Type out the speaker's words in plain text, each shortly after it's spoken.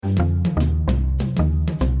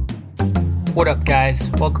What up, guys?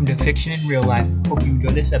 Welcome to Fiction in Real Life. Hope you enjoy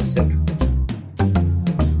this episode.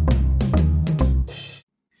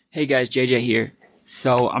 Hey guys, JJ here.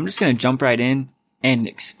 So I'm just going to jump right in and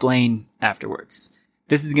explain afterwards.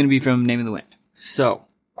 This is going to be from Name of the Wind. So,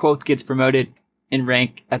 Kvothe gets promoted in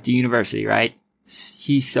rank at the university, right?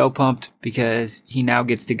 He's so pumped because he now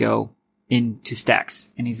gets to go into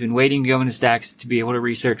stacks. And he's been waiting to go into stacks to be able to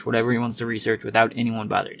research whatever he wants to research without anyone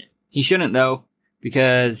bothering him. He shouldn't though,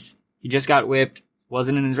 because he just got whipped,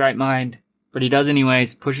 wasn't in his right mind, but he does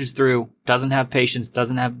anyways, pushes through, doesn't have patience,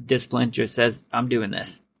 doesn't have discipline, just says, I'm doing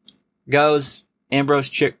this. Goes, Ambrose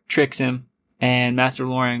tricks him, and Master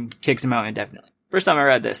Lorrin kicks him out indefinitely. First time I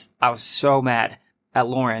read this, I was so mad at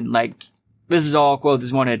Lorrin. Like, this is all Kvothe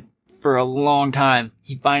has wanted for a long time.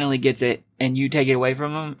 He finally gets it, and you take it away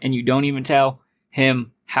from him, and you don't even tell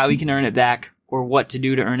him how he can earn it back, or what to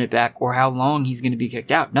do to earn it back, or how long he's going to be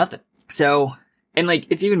kicked out. Nothing. So, and like,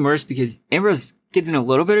 it's even worse because Ambrose gets in a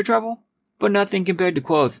little bit of trouble, but nothing compared to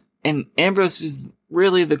Kvothe. And Ambrose was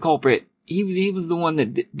really the culprit. He was the one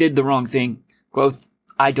that did the wrong thing. Kvothe,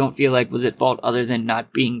 I don't feel like was at fault other than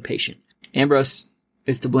not being patient. Ambrose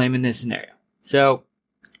is to blame in this scenario. So,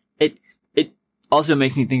 it also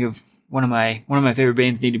makes me think of one of my favorite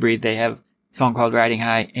bands, Need to Breathe. They have a song called Riding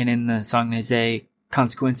High, and in the song they say,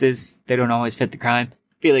 consequences, they don't always fit the crime.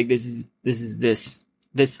 I feel like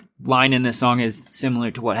this line in this song is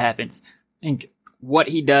similar to what happens. I think what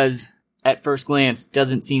he does at first glance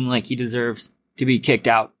doesn't seem like he deserves to be kicked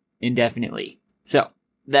out indefinitely. So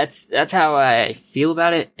that's how I feel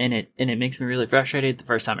about it, and it makes me really frustrated the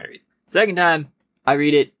first time I read it. Second time I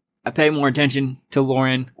read it, I pay more attention to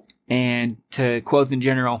Lorrin and to Kvothe in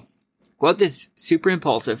general. Kvothe is super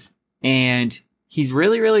impulsive, and he's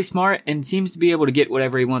really, really smart and seems to be able to get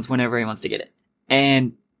whatever he wants whenever he wants to get it.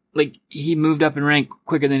 And like, he moved up in rank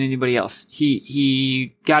quicker than anybody else.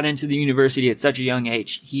 He got into the university at such a young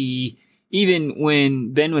age. Even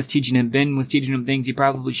when Ben was teaching him things he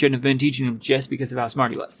probably shouldn't have been teaching him just because of how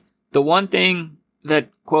smart he was. The one thing that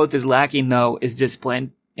Kvothe is lacking, though, is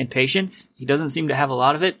discipline and patience. He doesn't seem to have a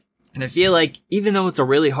lot of it. And I feel like, even though it's a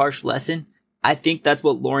really harsh lesson, I think that's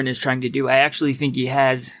what Lorrin is trying to do. I actually think he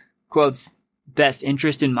has Kvothe's best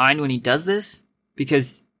interest in mind when he does this,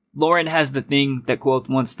 because Lorrin has the thing that Kvothe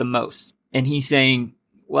wants the most. And he's saying,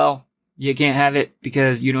 well, you can't have it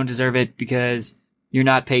because you don't deserve it, because you're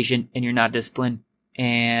not patient and you're not disciplined.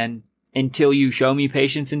 And until you show me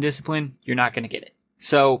patience and discipline, you're not going to get it.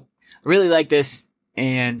 So I really like this.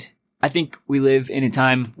 And I think we live in a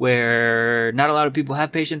time where not a lot of people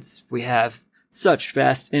have patience. We have such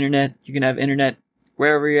fast internet. You can have internet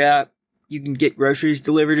wherever you're at. You can get groceries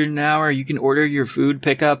delivered in an hour. You can order your food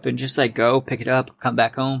pickup and just like go pick it up, come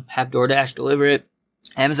back home, have DoorDash deliver it.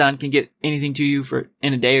 Amazon can get anything to you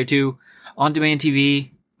in a day or two. On-demand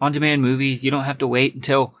TV, on-demand movies. You don't have to wait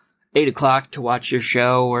until 8 o'clock to watch your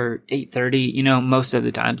show, or 8:30, most of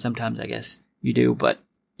the time. Sometimes I guess you do. But,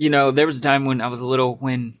 there was a time when I was little,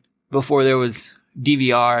 before there was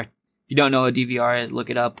DVR. If you don't know what DVR is, look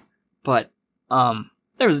it up. But,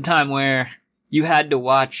 there was a time where you had to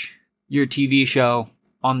watch your TV show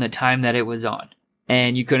on the time that it was on,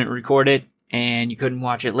 and you couldn't record it and you couldn't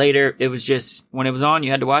watch it later. It was just when it was on,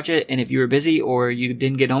 you had to watch it. And if you were busy or you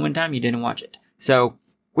didn't get home in time, you didn't watch it. So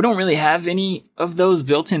we don't really have any of those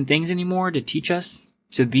built-in things anymore to teach us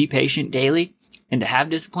to be patient daily and to have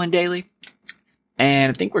discipline daily. And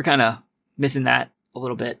I think we're kind of missing that a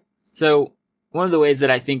little bit. So one of the ways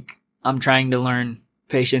that I think I'm trying to learn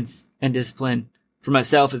patience and discipline for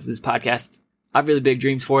myself is this podcast. I have really big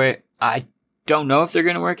dreams for it. I don't know if they're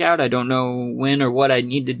going to work out. I don't know when or what I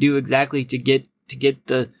need to do exactly to get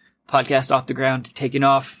the podcast off the ground, to taking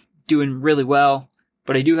off, doing really well.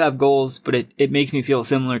 But I do have goals, but it makes me feel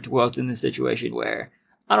similar to Kvothe in this situation where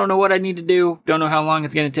I don't know what I need to do, don't know how long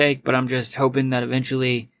it's going to take, but I'm just hoping that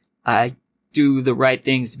eventually I do the right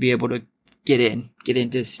things to be able to get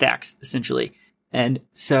into stacks, essentially. And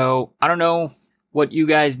so I don't know what you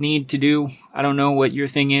guys need to do. I don't know what your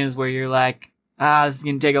thing is where you're like, this is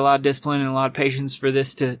going to take a lot of discipline and a lot of patience for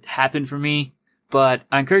this to happen for me. But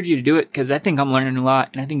I encourage you to do it because I think I'm learning a lot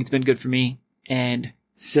and I think it's been good for me. And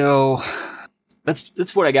so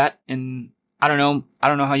that's what I got. And I don't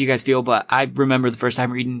know how you guys feel, but I remember the first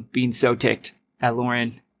time reading being so ticked at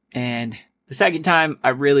Lorrin. And the second time, I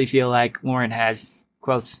really feel like Lorrin has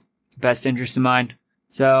Kvothe's best interest in mind.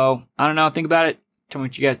 So I don't know. Think about it. Tell me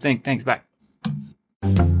what you guys think. Thanks. Bye.